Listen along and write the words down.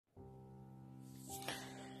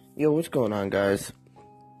Yo, what's going on, guys?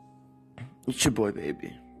 It's your boy,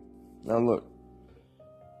 baby. Now look,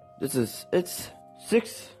 it's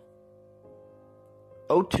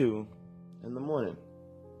 6:02 in the morning.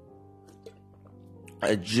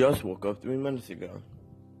 I just woke up 3 minutes ago.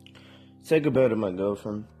 Said goodbye to my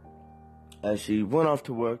girlfriend as she went off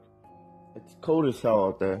to work. It's cold as hell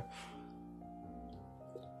out there.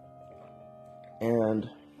 And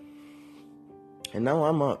now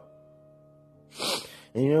I'm up.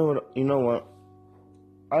 And you know what?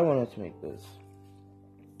 I wanted to make this.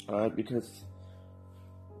 Alright, because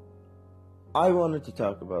I wanted to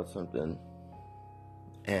talk about something.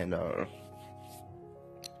 And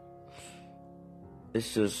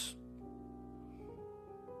it's just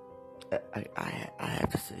I have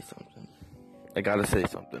to say something. I gotta say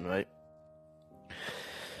something, right?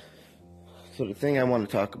 So the thing I want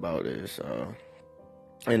to talk about is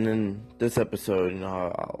and in this episode,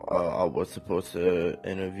 I was supposed to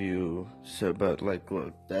interview, but like,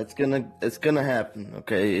 look, it's gonna happen,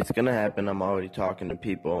 okay? It's gonna happen. I'm already talking to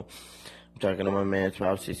people. I'm talking to my man,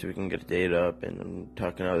 Swapsy, so we can get a date up, and I'm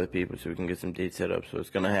talking to other people so we can get some dates set up, so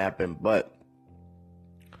it's gonna happen, but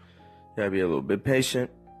you gotta be a little bit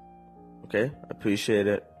patient, okay? I appreciate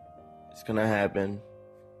it. It's gonna happen.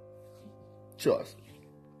 Trust.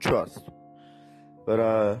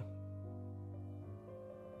 But,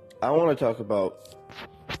 I want to talk about,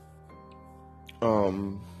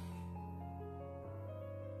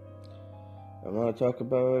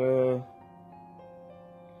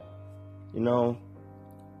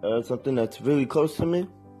 something that's really close to me,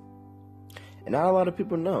 and not a lot of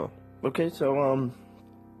people know. Okay, so,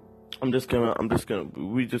 we're just gonna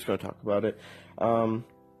talk about it. I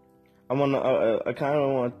kind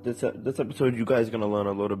of want this episode, you guys are gonna learn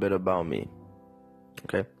a little bit about me.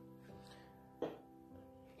 Okay.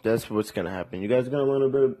 That's what's gonna happen. You guys are gonna learn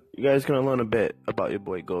a bit about your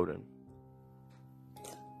boy Golden.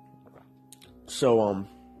 So,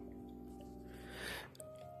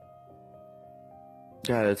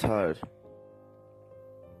 God, it's hard.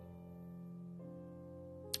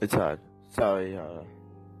 Sorry.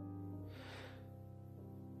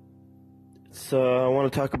 So I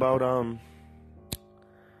want to talk about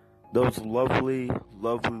those lovely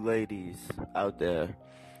ladies out there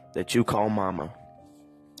that you call mama.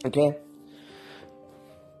 Okay?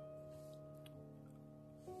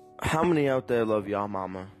 How many out there love y'all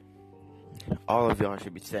mama? All of y'all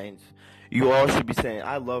should be saying,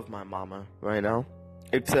 I love my mama right now.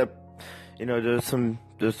 Except, there's some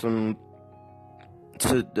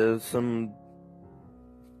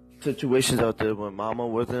situations out there where mama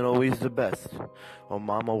wasn't always the best. Or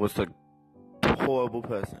mama was a horrible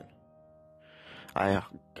person. I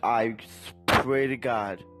pray to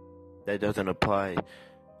God that doesn't apply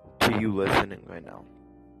to you listening right now.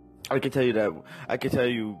 I can tell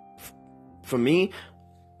you, for me,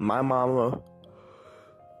 my mama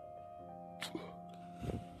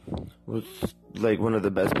was like one of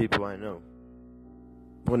the best people I know.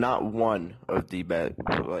 Well, not one of the best,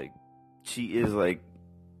 but like, she is like,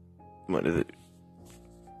 what is it?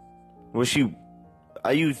 Well,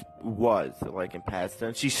 I used was, like in past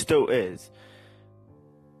tense. She still is.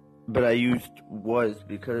 But I used was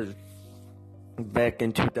because back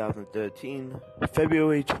in 2013,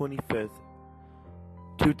 February 25th,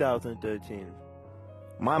 2013,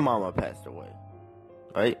 my mama passed away.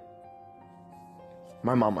 Right?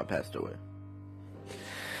 My mama passed away.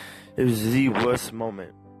 It was the worst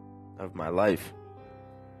moment of my life.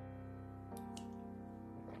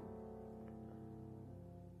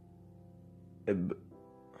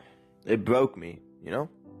 It broke me,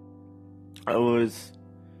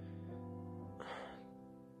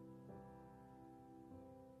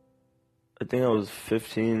 I think I was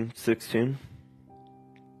 15, 16.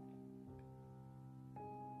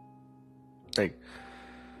 I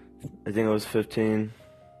think I was 15,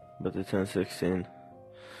 about to turn 16.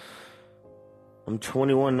 I'm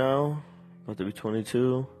 21 now, about to be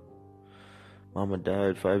 22. Mama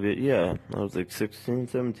died 5 years. Yeah, I was like 16,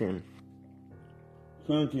 17.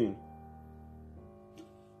 17.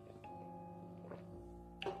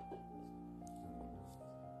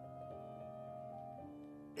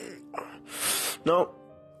 No,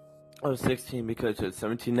 I was 16 because I was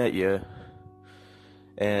 17 that year.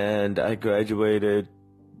 And I graduated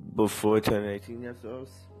before turning 18. Yes, I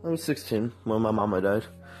was 16 when my mama died.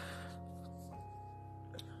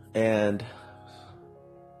 And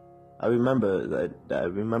I remember that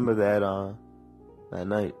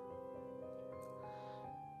night.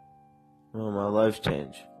 My life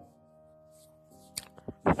changed.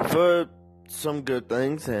 For some good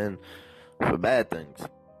things and for bad things.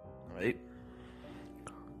 Right?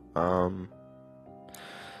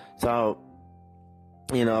 So,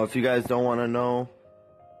 if you guys don't want to know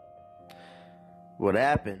what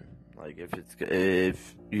happened, like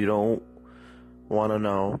if you don't want to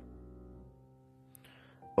know,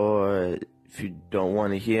 or if you don't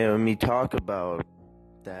want to hear me talk about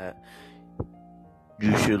that,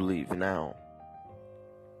 you should leave now,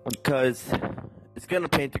 because it's gonna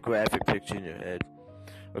paint a graphic picture in your head.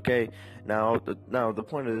 Okay, now the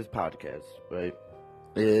point of this podcast, right,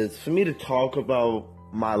 is for me to talk about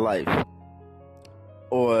my life,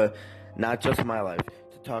 or not just my life,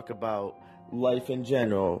 to talk about life in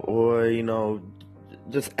general, or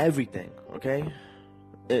just everything. Okay,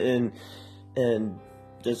 and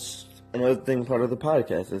just another thing, part of the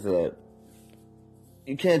podcast is that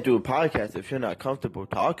you can't do a podcast if you're not comfortable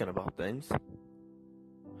talking about things.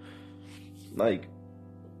 Like,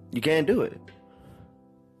 you can't do it.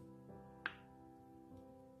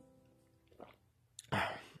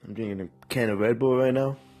 I'm drinking a can of Red Bull right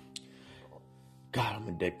now. God, I'm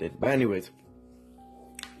addicted. But anyways,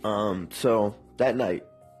 so that night,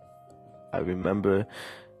 I remember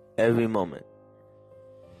every moment.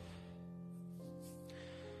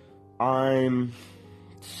 I'm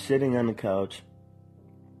sitting on the couch,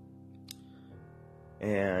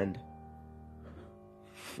 and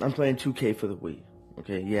I'm playing 2K for the Wii.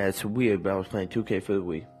 Okay, yeah, it's weird, but I was playing 2K for the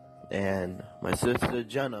Wii. And my sister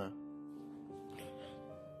Jenna,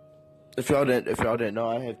 if y'all didn't know,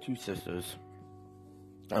 I have two sisters.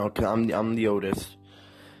 Okay, I'm the oldest,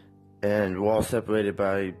 and we're all separated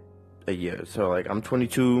by a year. So like, I'm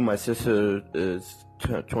 22, my sister is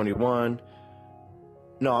 21.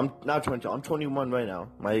 No, I'm not 22. I'm 21 right now.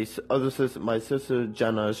 My sister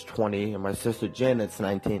Jenna is 20, and my sister Janet's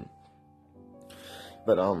 19.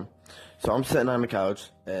 But so I'm sitting on the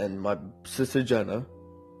couch, and my sister Jenna,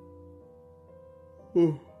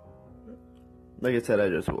 like I said, I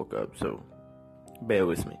just woke up, so bear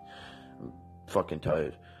with me. I'm fucking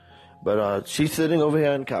tired. But she's sitting over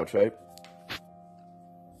here on the couch, right?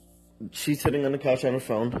 She's sitting on the couch on her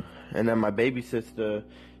phone, and then my baby sister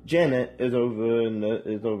Janet is over in the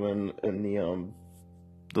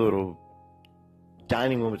little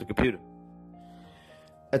dining room with the computer.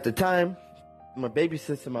 At the time, my baby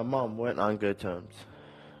sister and my mom weren't on good terms,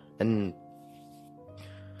 and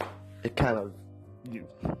it kind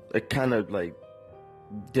of like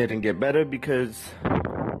didn't get better, because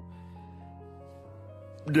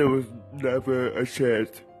there was never a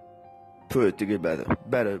chance for it to get better.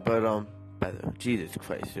 Better. Jesus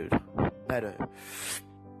Christ, dude. Better.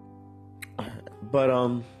 But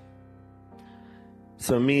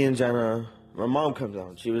so me and Jenna, my mom comes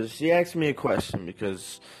on. She asked me a question,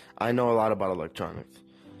 because I know a lot about electronics.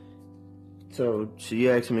 So she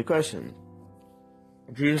asked me a question.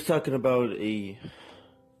 She was talking about a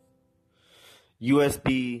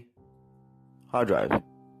USB hard drive.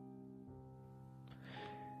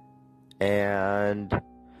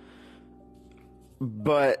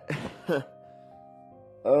 But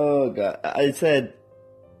oh god, I said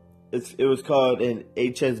it was called an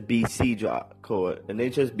HSBC drive,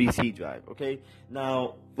 okay?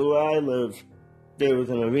 Now, where I live, there was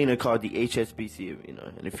an arena called the HSBC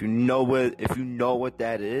Arena, and if you know what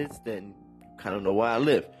that is, then you kind of know where I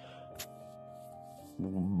live.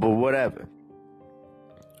 But whatever.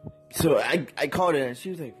 So I called her, and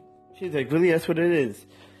she was like, really, that's what it is?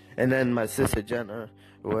 And then my sister Jenna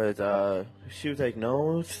she was like,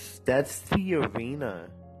 no, that's the arena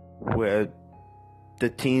where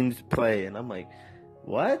the teams play. And I'm like,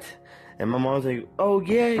 what? And my mom was like, oh,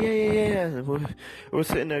 yeah. And we're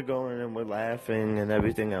sitting there going, and we're laughing and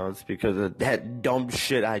everything else because of that dumb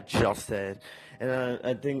shit I just said. And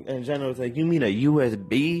I think, and Jenna was like, you mean a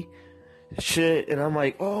USB shit? And I'm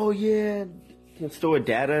like, oh, yeah, to store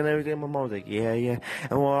data and everything. My mom was like, yeah. And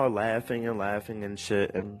we're all laughing and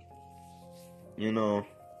shit. And,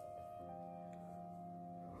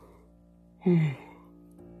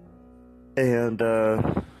 and,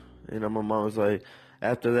 my mom was like,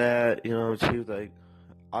 after that, she was like,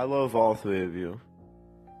 I love all three of you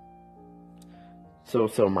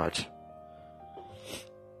so much.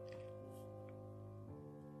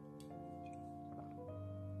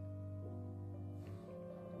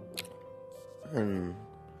 And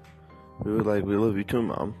we were like, we love you too,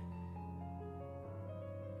 Mom.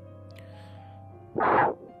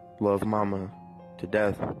 Love Mama to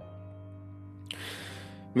death.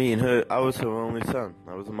 Me and her, I was her only son.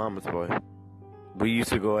 I was a mama's boy. We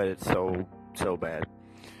used to go at it so bad.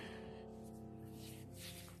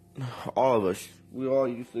 All of us. We all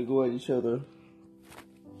used to go at each other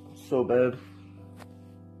so bad.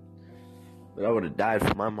 But I would have died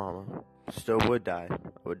for my mama. Still would die.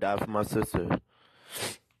 I would die for my sister.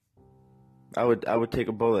 I would take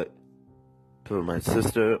a bullet for my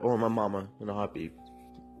sister or my mama in a heartbeat.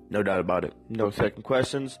 No doubt about it. No second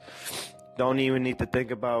questions. Don't even need to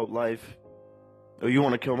think about life. Oh, you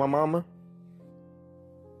want to kill my mama?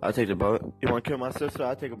 I'll take the bullet. You want to kill my sister?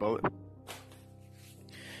 I'll take a bullet.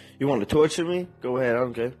 You want to torture me? Go ahead, I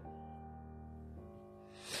don't care.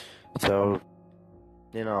 So,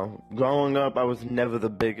 you know, growing up, I was never the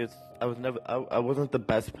biggest. I wasn't the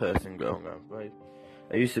best person growing up, right?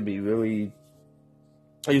 I used to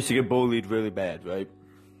get bullied really bad, right?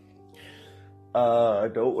 I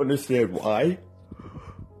don't understand why.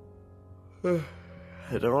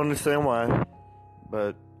 I don't understand why,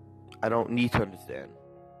 but I don't need to understand.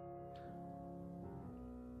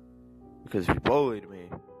 Because if you bullied me,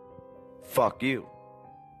 fuck you.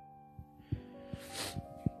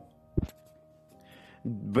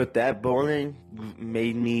 But that bullying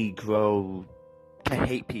made me grow to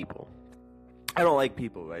hate people. I don't like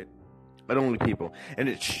people, right? I don't like people. And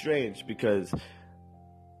it's strange because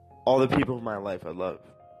all the people in my life I love.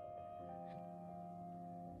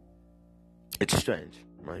 It's strange.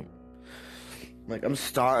 Like I'm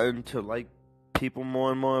starting to like people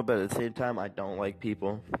more and more, but at the same time I don't like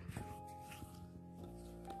people.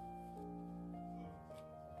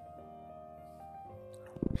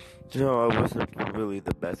 You know, I wasn't really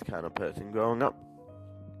the best kind of person growing up.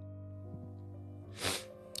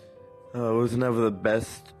 I was never the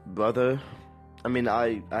best brother. I mean,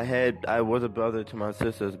 I was a brother to my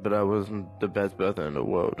sisters, but I wasn't the best brother in the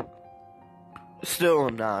world. Still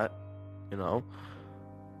I'm not, you know.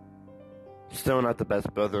 Still not the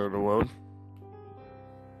best brother in the world.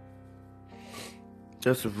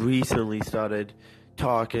 Just recently started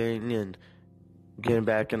talking and getting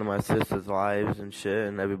back into my sister's lives and shit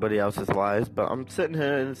and everybody else's lives, but I'm sitting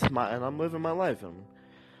here and I'm living my life and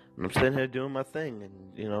I'm sitting here doing my thing,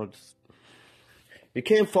 and you know, just, you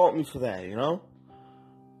can't fault me for that, you know?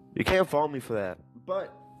 You can't fault me for that.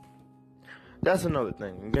 But that's another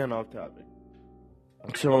thing. I'm getting off topic.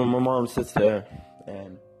 So my mom sits there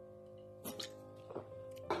and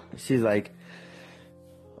she's like,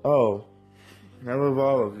 "Oh, I love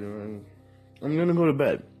all of you, and I'm gonna go to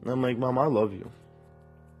bed." And I'm like, "Mom, I love you.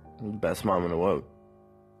 You're the best mom in the world."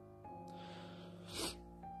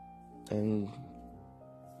 And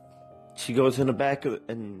she goes in the back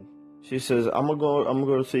and she says, I'm gonna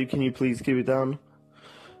go to sleep. Can you please keep it down?"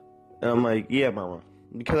 And I'm like, "Yeah, Mama."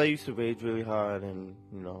 Because I used to rage really hard, and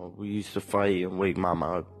you know, we used to fight and wake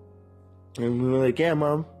Mama up. And we were like, "Yeah,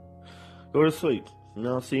 Mom, go to sleep. And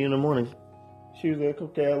I'll see you in the morning." She was like,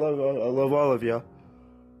 "Okay, I love all of y'all."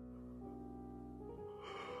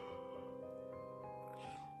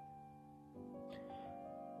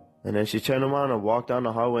 And then she turned around and walked down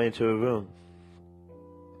the hallway into her room.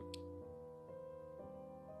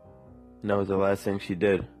 And that was the last thing she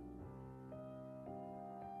did.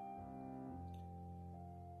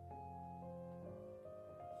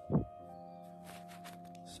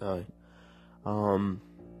 Sorry. A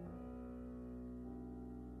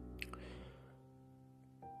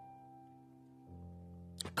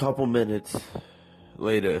couple minutes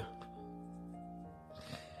later,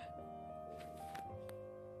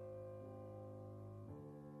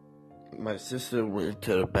 my sister went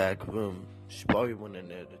to the back room. She probably went in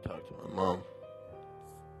there to talk to my mom.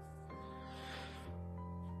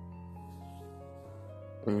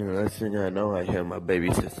 And the next thing I know, I hear my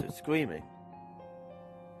baby sister screaming.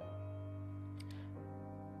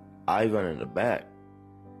 I run in the back.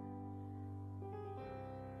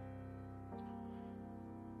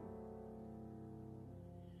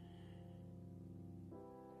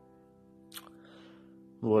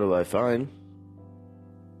 What do I find?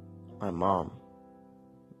 My mom.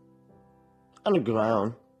 On the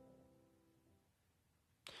ground.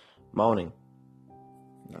 Moaning.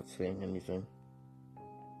 Not saying anything.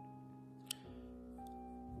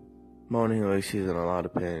 Moaning like she's in a lot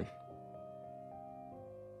of pain.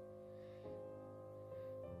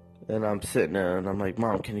 And I'm sitting there and I'm like,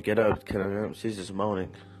 "Mom, can you get up? Can I get up?" She's just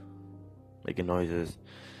moaning. Making noises.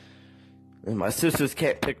 And my sisters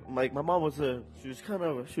can't pick. Like my mom was she was kind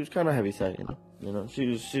of heavy set, you know. She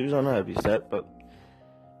was on a heavy set, but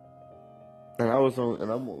and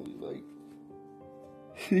I'm only like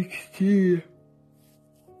 16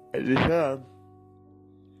 at the time.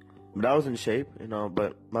 But I was in shape, you know.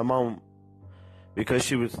 But my mom, because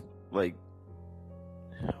she was like,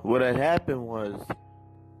 what had happened was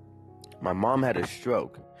my mom had a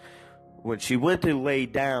stroke. When she went to lay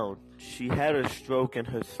down, she had a stroke in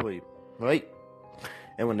her sleep. Right?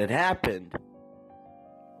 And when it happened,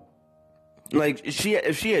 like, if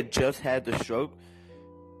she had just had the stroke,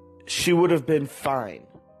 she would have been fine.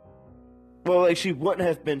 Well, like, she wouldn't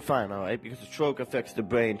have been fine, all right, because a stroke affects the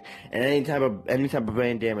brain, and any type of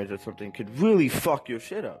brain damage or something could really fuck your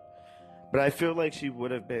shit up. But I feel like she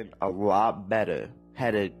would have been a lot better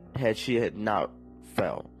had she had not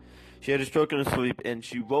fell. She had a stroke in her sleep, and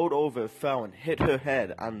she rolled over, fell, and hit her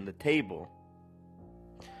head on the table.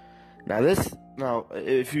 Now,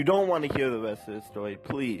 if you don't want to hear the rest of the story,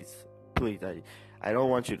 please, I don't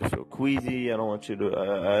want you to feel queasy. I don't want you to,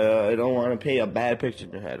 I don't want to paint a bad picture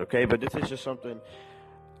in your head, okay? But this is just something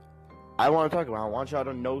I want to talk about. I want y'all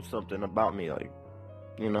to know something about me, like,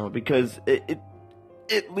 because it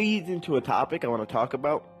leads into a topic I want to talk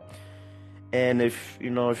about. And if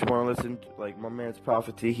you want to listen to, like, my man's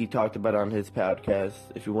Prophecy, he talked about it on his podcast.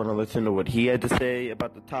 If you want to listen to what he had to say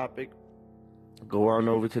about the topic, go on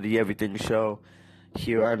over to the Everything Show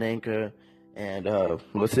here on Anchor and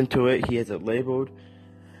listen to it. He has it labeled.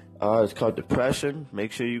 It's called Depression.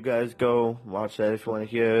 Make sure you guys go watch that if you want to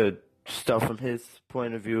hear stuff from his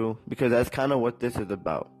point of view, because that's kind of what this is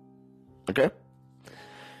about. Okay?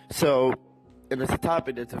 So, and it's a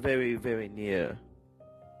topic that's very, very near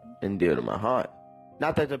and dear to my heart.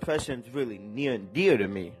 Not that depression is really near and dear to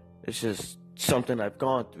me. It's just something I've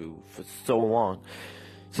gone through for so long.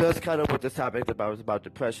 So that's kind of what this topic is about. It's about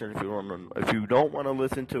depression. If you don't want to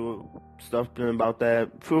listen to stuff about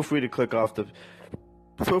that, feel free to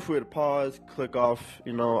feel free to pause, click off.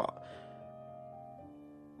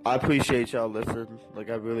 I appreciate y'all listening. Like,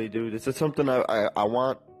 I really do. This is something I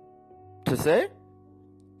want to say.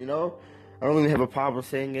 I don't really have a problem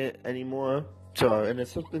saying it anymore. So, and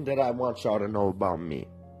it's something that I want y'all to know about me.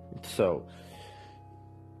 So,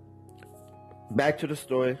 back to the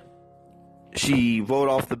story. She rolled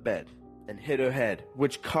off the bed and hit her head,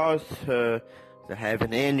 which caused her to have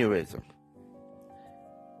an aneurysm.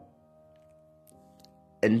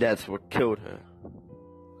 And that's what killed her.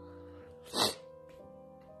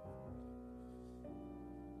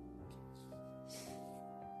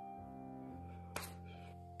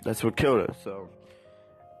 That's what killed her, so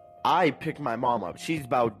I picked my mom up. She's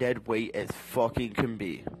about dead weight as fucking can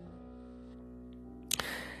be.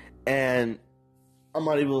 And I'm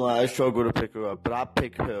not even lying, I struggled to pick her up, but I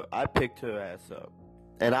picked her ass up.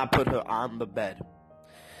 And I put her on the bed.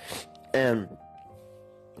 And,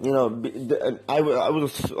 I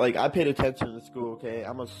was like, I paid attention in school, okay?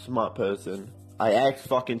 I'm a smart person. I act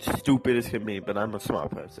fucking stupid as can be, but I'm a smart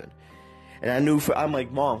person. And I'm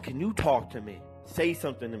like, Mom, can you talk to me? Say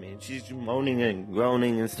something to me. And she's moaning and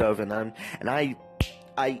groaning and stuff, and I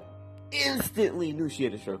instantly knew she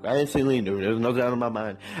had a stroke. I instantly knew. There was no doubt in my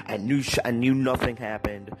mind. I knew nothing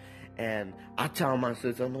happened. And I tell my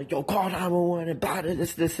sister, I'm like, yo, call 911 and blah,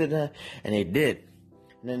 this, and that. And they did.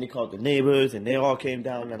 And then they called the neighbors, and they all came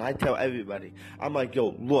down, and I tell everybody, I'm like,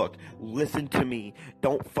 yo, look, listen to me.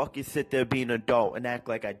 Don't fucking sit there being an adult and act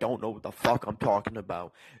like I don't know what the fuck I'm talking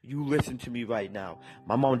about. You listen to me right now.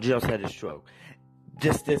 My mom just had a stroke.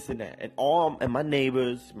 Just this and that. And my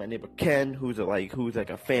neighbor Ken, who's like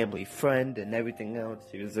a family friend and everything else,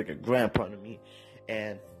 he was like a grandpa to me.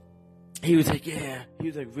 And he was like, yeah. He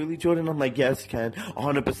was like, really, Jordan? I'm like, yes, Ken.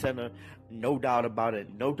 100%. No doubt about it.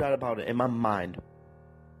 No doubt about it. In my mind,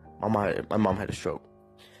 my mom had a stroke.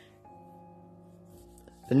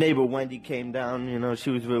 The neighbor Wendy came down. She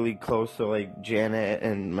was really close to like Janet,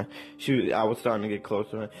 and I was starting to get close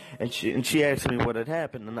to her. And she asked me what had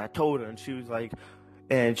happened, and I told her, and she was like,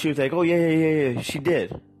 oh yeah, she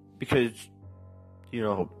did, because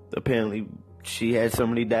apparently she had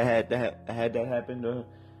somebody that had that happen to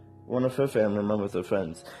one of her family members or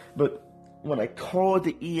friends. But when I called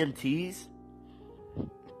the EMTs,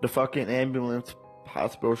 the fucking ambulance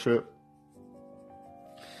hospital shit,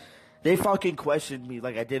 they fucking questioned me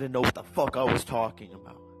like I didn't know what the fuck I was talking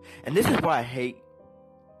about. And this is why I hate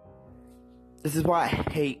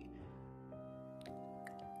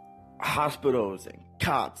hospitals and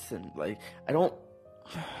cops, and like I don't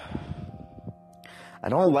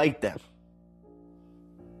like them.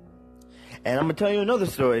 And I'm gonna tell you another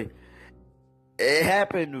story. It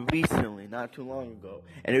happened recently, not too long ago,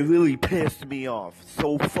 and it really pissed me off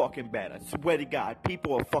so fucking bad. I swear to God,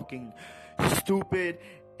 people are fucking stupid,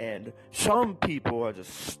 and some people are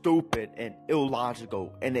just stupid and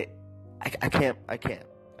illogical, and I can't.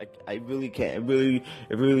 I really can't. It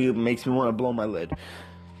really makes me want to blow my lid.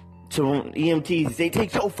 So EMTs, they take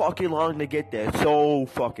so fucking long to get there.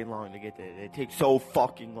 They take so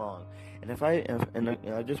fucking long. And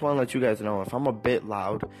I just want to let you guys know, if I'm a bit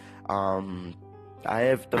loud, I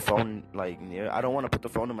have the phone like near. I don't want to put the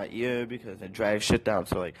phone in my ear because it drags shit down.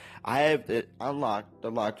 So like, I have it unlocked, the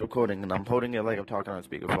locked recording, and I'm holding it like I'm talking on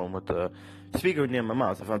speakerphone with the speaker near my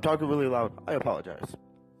mouth. If I'm talking really loud, I apologize.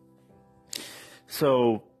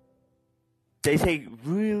 So They take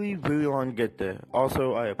really, really long to get there.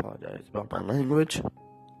 Also, I apologize about my language,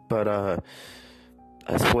 but I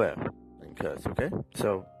swear and cuss, okay?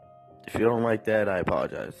 So, if you don't like that, I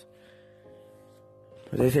apologize.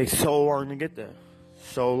 But they take so long to get there.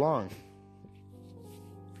 So long.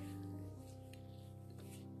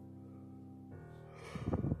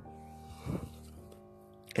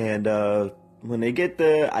 And when they get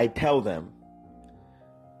there, I tell them.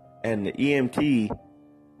 And the EMT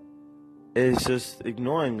is just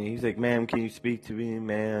ignoring me. He's like, "Ma'am, can you speak to me,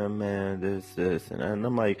 ma'am, man, this," and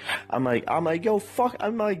I'm like, yo, fuck,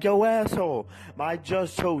 I'm like, yo, asshole. I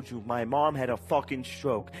just told you, my mom had a fucking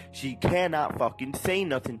stroke. She cannot fucking say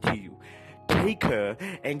nothing to you. Take her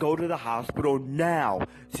and go to the hospital now,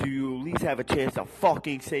 so you at least have a chance to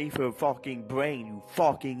fucking save her fucking brain, you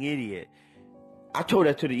fucking idiot. I told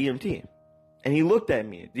that to the EMT. And he looked at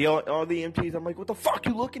me. All the EMTs, I'm like, what the fuck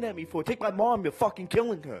you looking at me for? Take my mom, you're fucking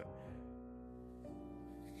killing her.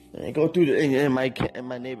 And I go through and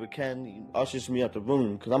my neighbor Ken ushers me out the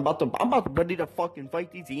room because I'm ready to fucking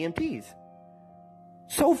fight these EMTs.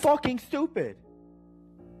 So fucking stupid.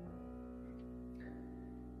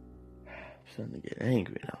 I'm starting to get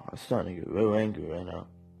angry now. I'm starting to get real angry right now.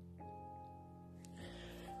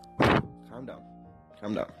 Calm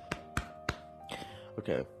down.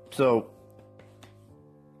 Okay, so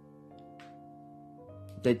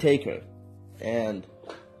they take her, and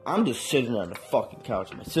I'm just sitting on the fucking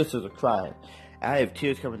couch. My sisters are crying. I have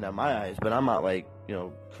tears coming down my eyes, but I'm not like,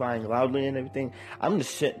 crying loudly and everything. I'm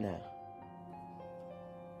just sitting there.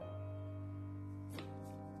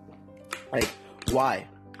 Like, why?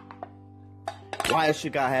 Why this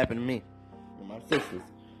shit gotta happen to me and my sisters?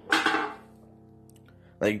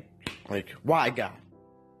 Like, why, God?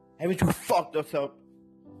 Haven't you fucked us up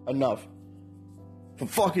enough? For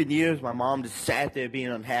fucking years, my mom just sat there being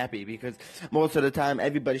unhappy because most of the time,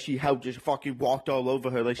 everybody she helped just fucking walked all over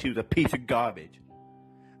her like she was a piece of garbage.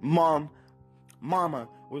 Mama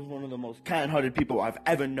was one of the most kind-hearted people I've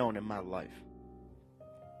ever known in my life.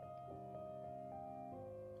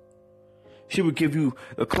 She would give you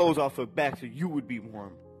the clothes off her back so you would be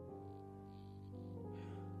warm.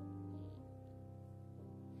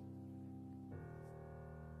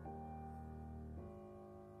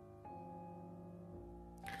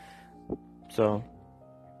 So,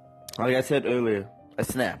 like I said earlier, I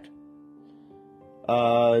snapped.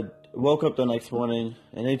 Woke up the next morning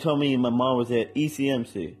and they told me my mom was at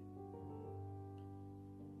ECMC,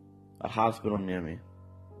 a hospital near me.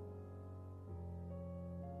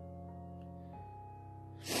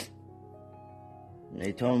 And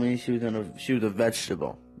they told me she was a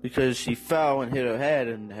vegetable because she fell and hit her head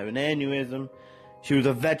and had an aneurysm. She was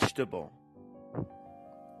a vegetable,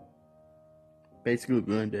 basically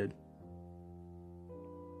brain dead.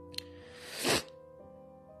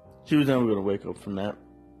 She was never gonna wake up from that.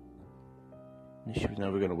 She was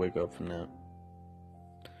never gonna wake up from that.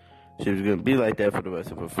 She was gonna be like that for the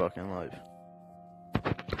rest of her fucking life.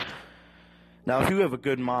 Now, if you have a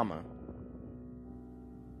good mama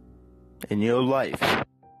in your life,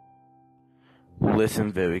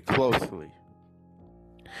 listen very closely.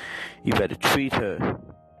 You better treat her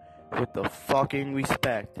with the fucking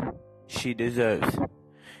respect she deserves.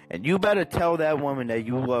 And you better tell that woman that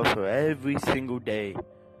you love her every single day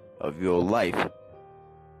of your life.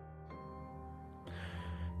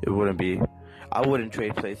 I wouldn't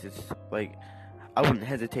trade places. Like, I wouldn't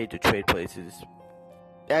hesitate to trade places.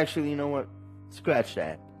 Actually, you know what? Scratch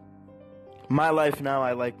that. My life now,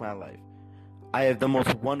 I like my life. I have the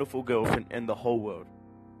most wonderful girlfriend in the whole world.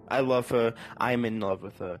 I love her. I'm in love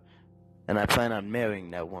with her. And I plan on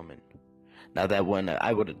marrying that woman. Now that would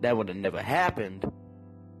have never happened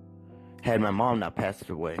had my mom not passed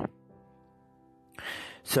away.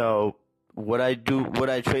 So, would I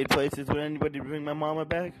trade places with anybody to bring my mama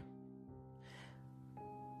back?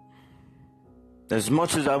 As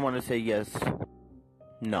much as I want to say yes,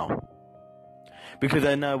 no. Because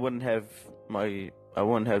I know I wouldn't have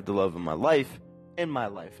the love of my life in my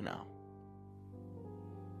life now.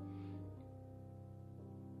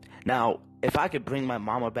 Now, if I could bring my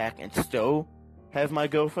mama back and still have my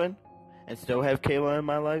girlfriend and still have Kayla in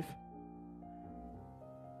my life,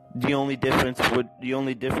 the only difference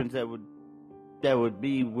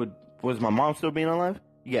was my mom still being alive?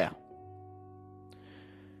 Yeah.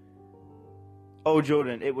 Oh,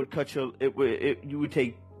 Jordan, you would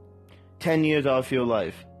take 10 years off your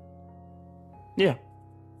life. Yeah.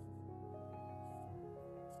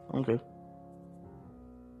 Okay.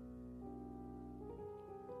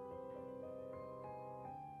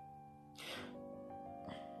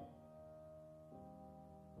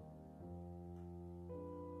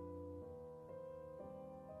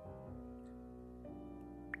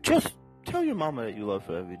 just tell your mama that you love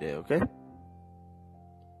her every day, okay?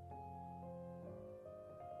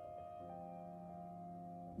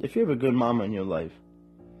 If you have a good mama in your life,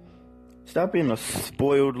 stop being a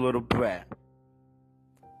spoiled little brat.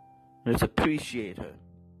 And just appreciate her.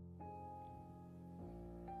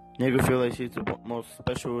 Make her feel like she's the most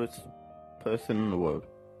specialist person in the world.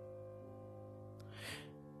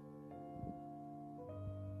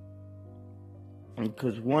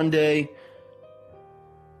 Because one day,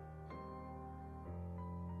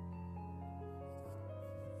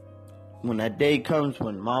 when that day comes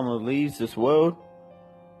when mama leaves this world,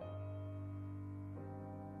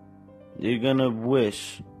 you're gonna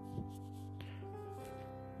wish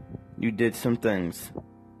you did some things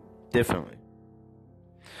differently.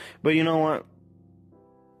 But you know what?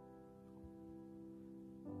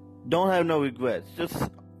 Don't have no regrets. Just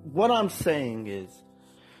what I'm saying is,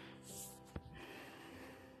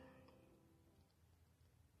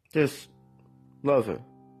 just love her,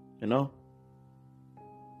 you know?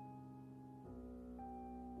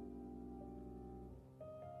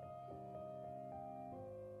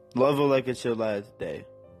 Love her like it's your last day.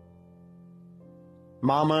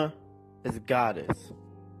 Mama is a goddess.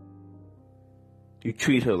 You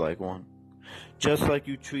treat her like one. Just like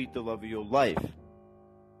you treat the love of your life.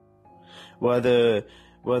 Whether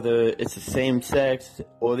it's the same sex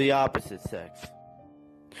or the opposite sex.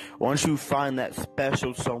 Once you find that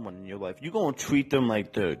special someone in your life, you're going to treat them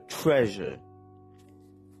like the treasure.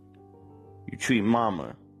 You treat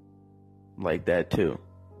mama like that too.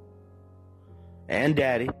 And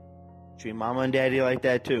daddy. Treat mama and daddy like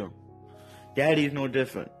that too. Daddy's no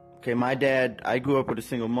different. Okay, my dad, I grew up with a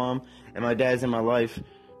single mom, and my dad's in my life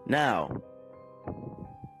now.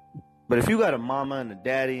 But if you got a mama and a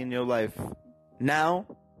daddy in your life now,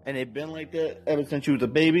 and they've been like that ever since you was a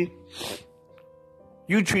baby,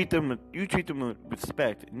 you treat them with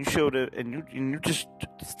respect, and you show them, and you just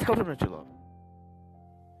tell them that you love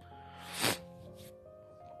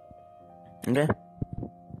them. Okay?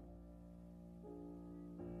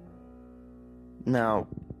 Now,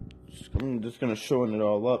 I'm just gonna shorten it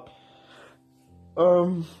all up.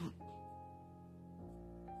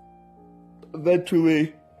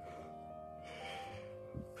 Eventually,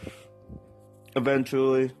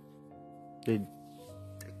 they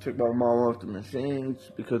took my mom off the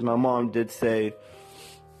machines because my mom did say,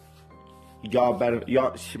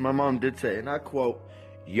 my mom did say, and I quote,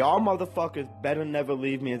 "Y'all motherfuckers better never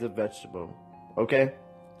leave me as a vegetable, okay?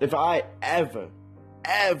 If I ever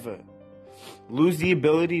lose the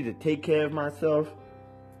ability to take care of myself,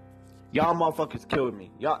 y'all motherfuckers killed me.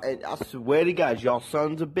 Y'all, I swear to God, y'all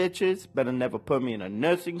sons of bitches better never put me in a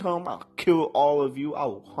nursing home. I'll kill all of you. I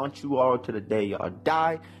will hunt you all to the day y'all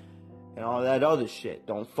die. And all that other shit.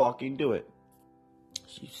 Don't fucking do it."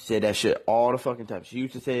 She said that shit all the fucking time. She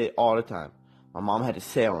used to say it all the time. My mom had a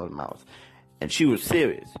sail in her mouth. And she was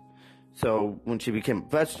serious. So when she became a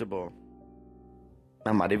vegetable,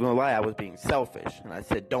 I'm not even gonna lie, I was being selfish. And I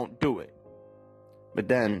said, don't do it. But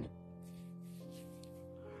then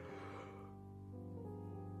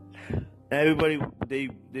everybody,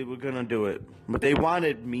 they were gonna do it. But they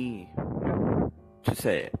wanted me to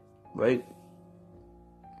say it, right?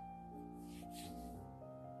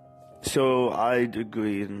 So I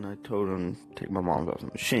agreed, and I told them to take my mom off the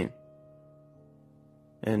machine.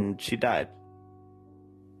 And she died.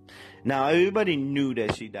 Now, everybody knew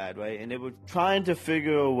that she died, right? And they were trying to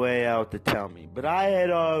figure a way out to tell me. But I had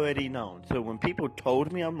already known. So when people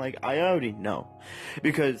told me, I'm like, I already know.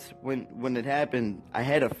 Because when it happened, I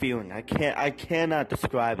had a feeling. I cannot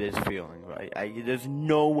describe this feeling, right? There's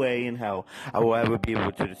no way in hell I will ever be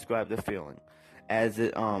able to describe the feeling. As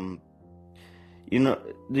it, you know,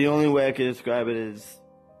 the only way I can describe it is,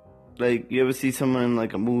 like, you ever see someone in,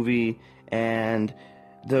 like, a movie, and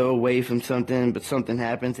they're away from something, but something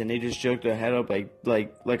happens, and they just jerk their head up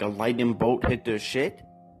like a lightning bolt hit their shit?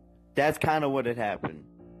 That's kind of what it happened.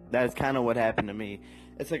 That's kind of what happened to me.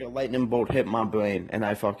 It's like a lightning bolt hit my brain, and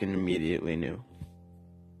I fucking immediately knew.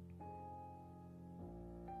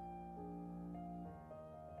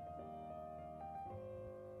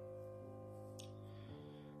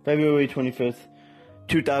 February 25th,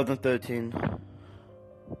 2013,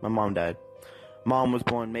 my mom died. Mom was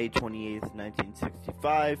born May 28th,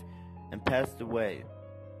 1965, and passed away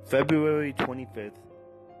February 25th,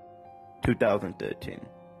 2013,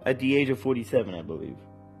 at the age of 47, I believe.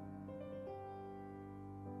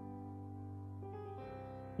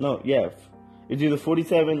 No, yeah, it's either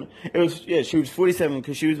 47, she was 47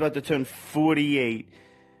 because she was about to turn 48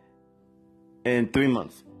 in 3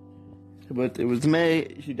 months. But it was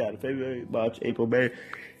May, she died in February, March, April, May.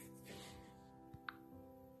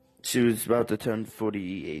 She was about to turn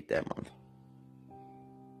 48 that month.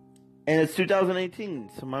 And it's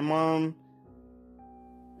 2018, so my mom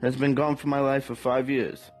has been gone from my life for 5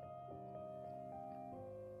 years.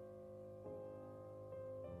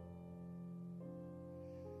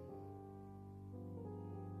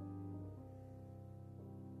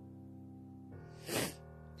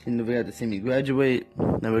 She never got to see me graduate,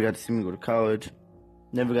 never got to see me go to college,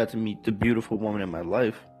 never got to meet the beautiful woman in my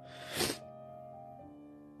life.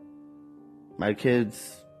 My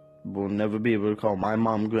kids will never be able to call my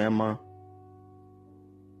mom grandma.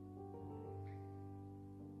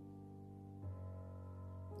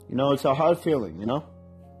 You know, it's a hard feeling, you know?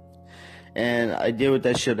 And I deal with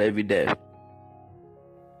that shit every day.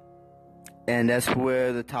 And that's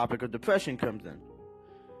where the topic of depression comes in.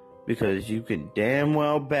 Because you can damn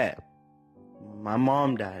well bet my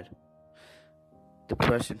mom died.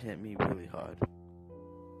 Depression hit me really hard.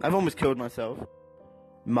 I've almost killed myself.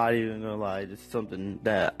 Not even gonna lie, it's something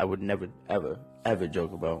that I would never, ever, ever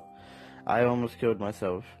joke about. I almost killed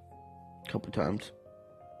myself a couple times.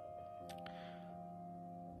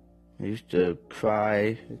 I used to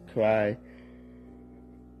cry.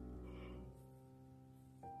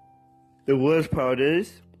 The worst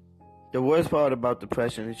part about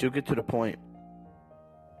depression is you'll get to the point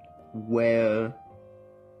where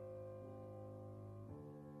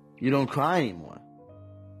you don't cry anymore.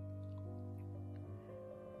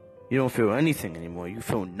 You don't feel anything anymore. You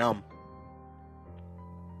feel numb.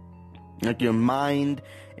 Like your mind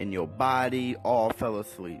and your body all fell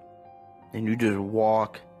asleep. And you just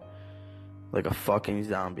walk like a fucking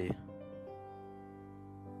zombie.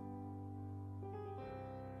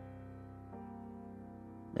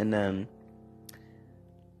 And then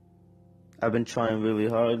I've been trying really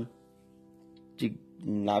hard to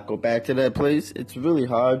not go back to that place. It's really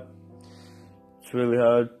hard.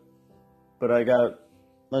 But I got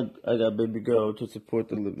baby girl to support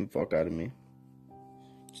the living fuck out of me.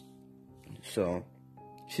 So,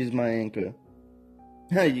 she's my anchor.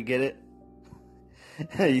 You get it?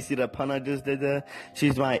 You see that pun I just did there?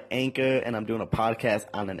 She's my anchor, and I'm doing a podcast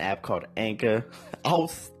on an app called Anchor. I will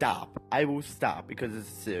stop because it's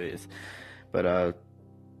serious. But,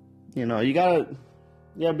 you know, you gotta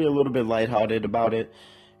be a little bit lighthearted about it.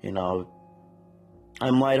 You know,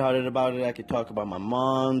 I'm lighthearted about it. I could talk about my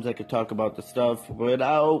moms. I could talk about the stuff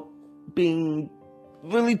without being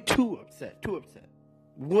really too upset.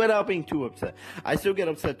 Without being too upset. I still get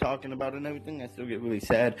upset talking about it and everything. I still get really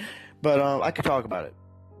sad. But I could talk about it.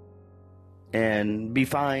 And be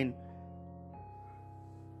fine.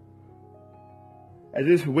 I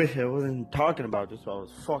just wish I wasn't talking about this while I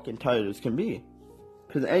was fucking tired as can be.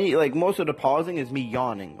 Because most of the pausing is me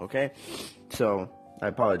yawning, okay? So, I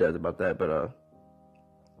apologize about that,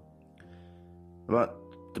 but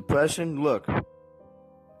depression, look,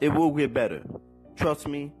 it will get better. Trust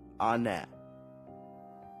me on that.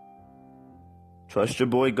 Trust your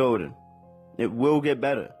boy Golden. It will get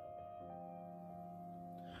better.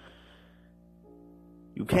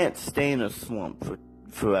 You can't stay in a slump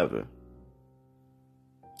forever.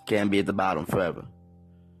 Can't be at the bottom forever.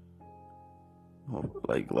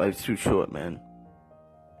 Like, life's too short, man.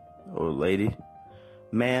 Old lady.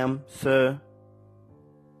 Ma'am, sir,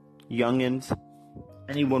 youngins,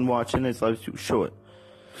 anyone watching this, life's too short.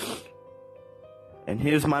 And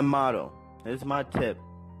here's my motto. Here's my tip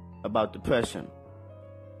about depression.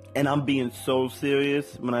 And I'm being so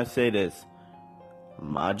serious when I say this.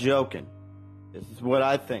 I'm not joking. This is what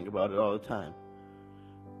I think about it all the time.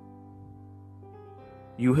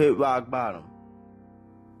 You hit rock bottom.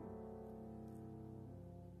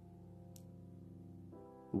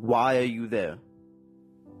 Why are you there?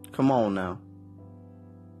 Come on now.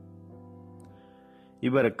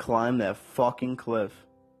 You better climb that fucking cliff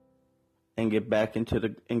and get back to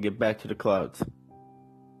the clouds.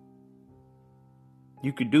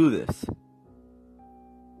 You could do this.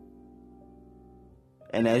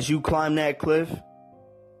 And as you climb that cliff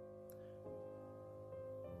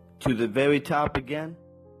to the very top again,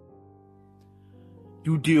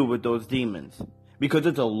 you deal with those demons. Because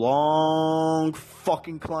it's a long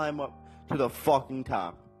fucking climb up to the fucking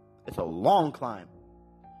top. It's a long climb.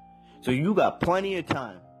 So you got plenty of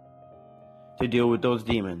time to deal with those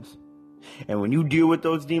demons. And when you deal with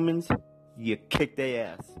those demons, you kick their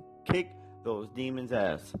ass. Kick those demons'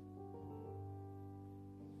 ass.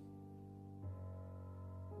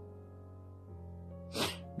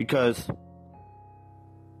 Because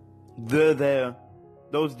they're there.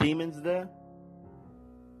 Those demons there,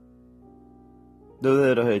 they're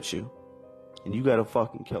there to hurt you. And you gotta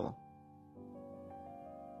fucking kill them.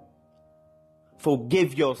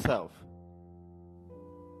 Forgive yourself.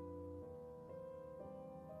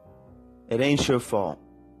 It ain't your fault.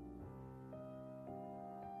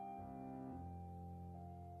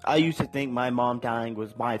 I used to think my mom dying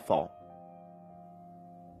was my fault.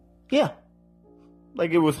 Yeah.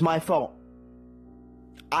 Like it was my fault.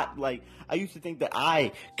 I used to think that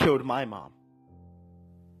I killed my mom.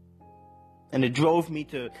 And it drove me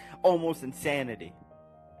to almost insanity.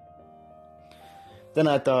 Then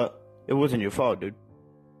I thought, it wasn't your fault, dude.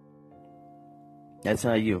 That's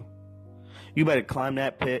not you. You better climb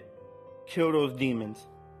that pit, kill those demons,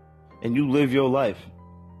 and you live your life.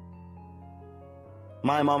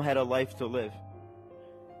 My mom had a life to live.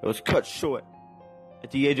 It was cut short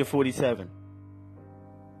at the age of 47.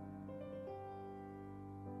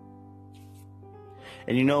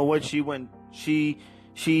 And you know what? She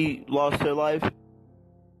lost her life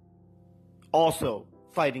also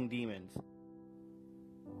fighting demons.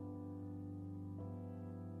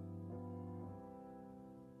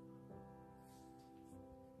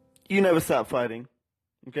 You never stop fighting,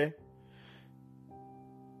 okay?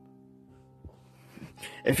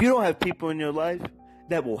 If you don't have people in your life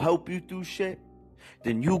that will help you through shit,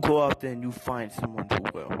 then you go out there and you find someone who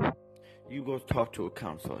will. You go talk to a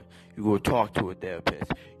counselor. You go talk to a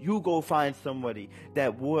therapist. You go find somebody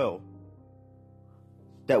that will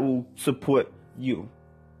support you.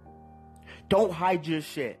 Don't hide your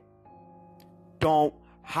shit. Don't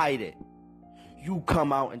hide it. You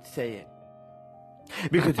come out and say it.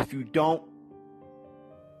 Because if you don't,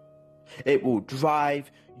 it will drive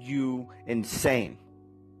you insane.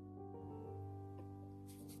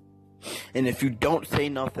 And if you don't say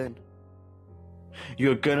nothing,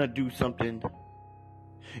 you're gonna do something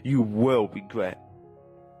you will regret.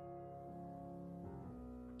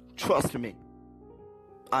 Trust me.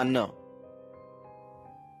 I know.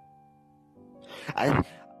 I've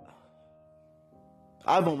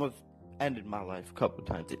almost ended my life a couple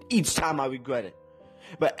times, and each time I regret it.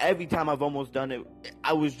 But every time I've almost done it,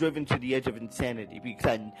 I was driven to the edge of insanity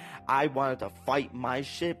because I wanted to fight my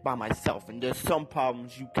shit by myself. And there's some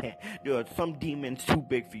problems you can't. There are some demons too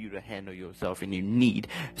big for you to handle yourself, and you need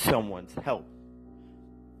someone's help.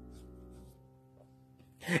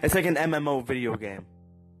 It's like an MMO video game.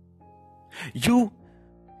 You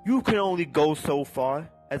can only go so far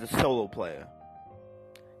as a solo player.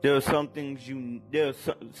 There are some things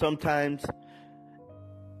sometimes,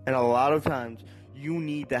 and a lot of times, you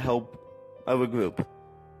need the help of a group.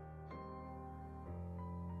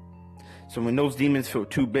 So when those demons feel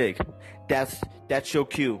too big, that's your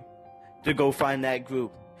cue to go find that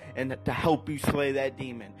group and to help you slay that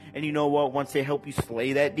demon. And you know what? Once they help you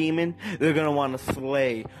slay that demon, they're going to want to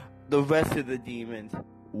slay the rest of the demons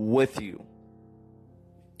with you.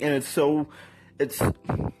 And I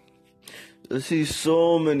see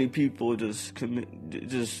so many people just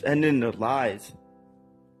ending their lives.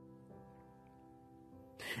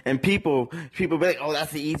 And people be like, oh,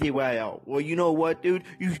 that's the easy way out. Well, you know what, dude?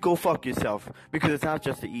 You go fuck yourself. Because it's not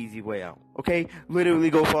just the easy way out. Okay? Literally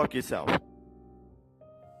go fuck yourself.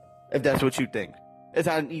 If that's what you think. It's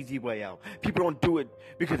not an easy way out. People don't do it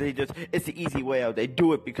because it's the easy way out. They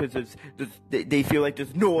do it because they feel like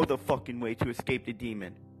there's no other fucking way to escape the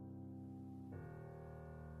demon.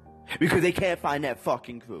 Because they can't find that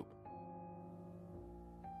fucking group.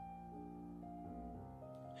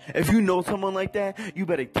 If you know someone like that, you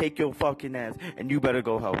better take your fucking ass and you better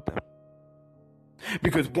go help them.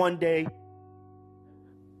 Because one day,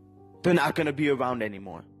 they're not going to be around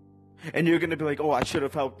anymore. And you're going to be like, oh, I should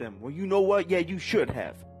have helped them. Well, you know what? Yeah, you should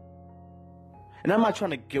have. And I'm not trying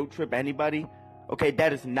to guilt trip anybody. Okay,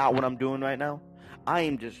 that is not what I'm doing right now. I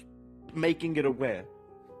am just making it aware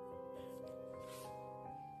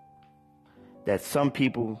that some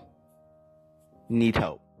people need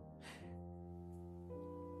help.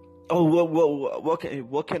 Oh, well,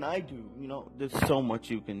 what can I do? You know, there's so much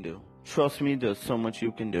you can do. Trust me, there's so much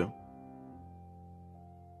you can do.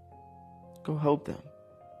 Go help them.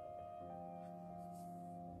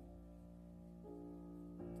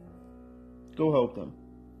 Go help them.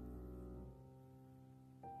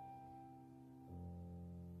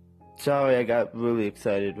 Sorry, I got really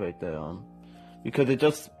excited right there, because it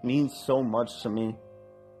just means so much to me.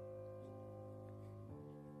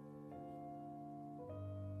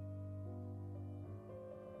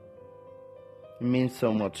 It means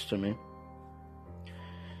so much to me.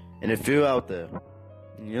 And if you're out there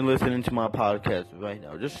and you're listening to my podcast right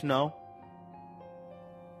now, just know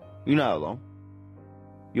you're not alone.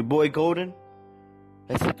 Your boy Golden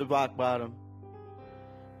has hit the rock bottom.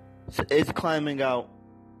 It's climbing out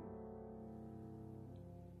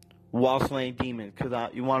while slaying demons. Because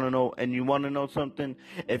you want to know something?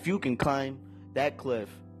 If you can climb that cliff,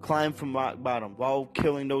 climb from rock bottom while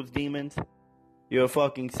killing those demons, You're a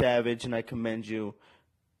fucking savage, and I commend you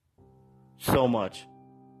so much.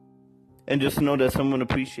 And just know that someone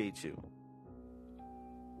appreciates you.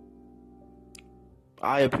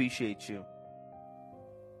 I appreciate you.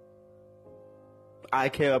 I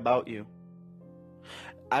care about you.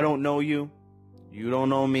 I don't know you. You don't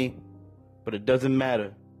know me. But it doesn't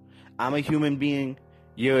matter. I'm a human being.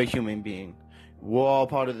 You're a human being. We're all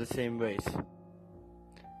part of the same race.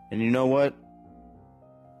 And you know what?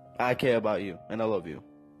 I care about you. And I love you.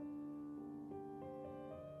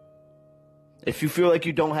 If you feel like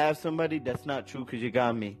you don't have somebody, that's not true, because you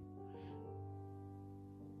got me.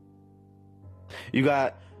 You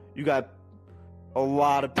got a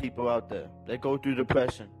lot of people out there that go through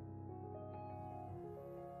depression.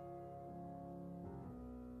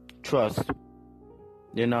 Trust.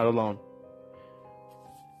 You're not alone.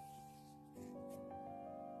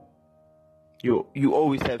 You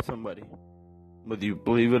always have somebody, whether you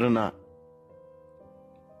believe it or not.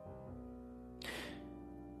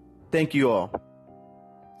 Thank you all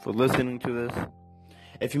for listening to this.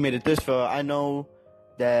 If you made it this far, I know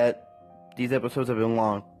that these episodes have been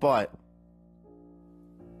long, but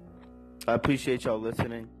I appreciate y'all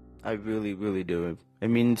listening. I really, really do. It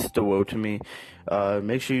means the world to me.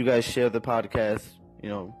 Make sure you guys share the podcast.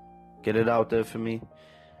 Get it out there for me.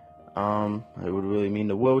 It would really mean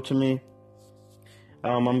the world to me.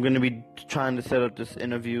 I'm going to be trying to set up this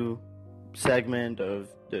interview segment of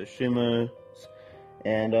the streamers,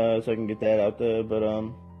 and so I can get that out there. But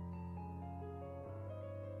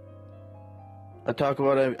I talk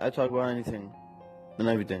about anything and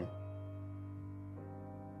everything.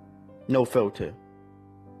 No filter.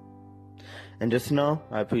 And just know,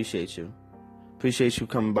 I appreciate you. Appreciate you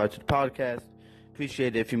coming by to the podcast.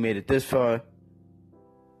 Appreciate it if you made it this far.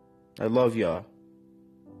 I love y'all.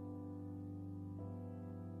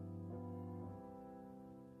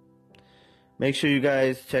 Make sure you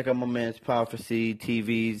guys check out my man's Prophecy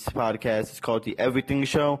TV's podcast. It's called The Everything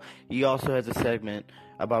Show. He also has a segment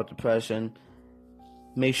about depression.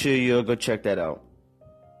 Make sure you go check that out.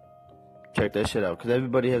 Check that shit out, because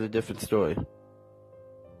everybody has a different story.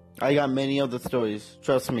 I got many other stories,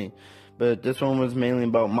 trust me. But this one was mainly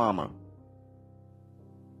about mama.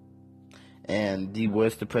 And the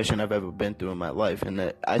worst depression I've ever been through in my life. And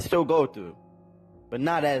that I still go through. But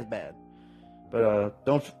not as bad. But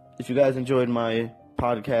if you guys enjoyed my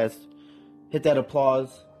podcast, hit that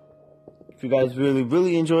applause. If you guys really,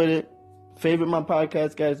 really enjoyed it, favorite my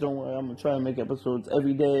podcast, guys, don't worry. I'm going to try and make episodes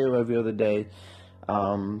every day or every other day.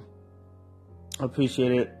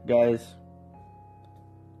 Appreciate it, guys.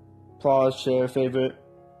 Applause, share, favorite.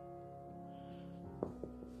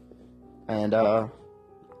 And I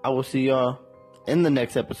will see y'all in the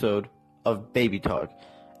next episode of Baby Talk.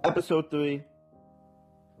 Episode 3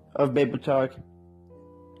 of Baby Talk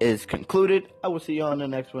is concluded. I will see y'all in the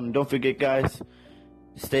next one. And don't forget, guys,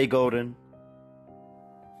 stay golden.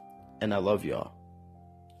 And I love y'all.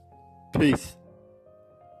 Peace.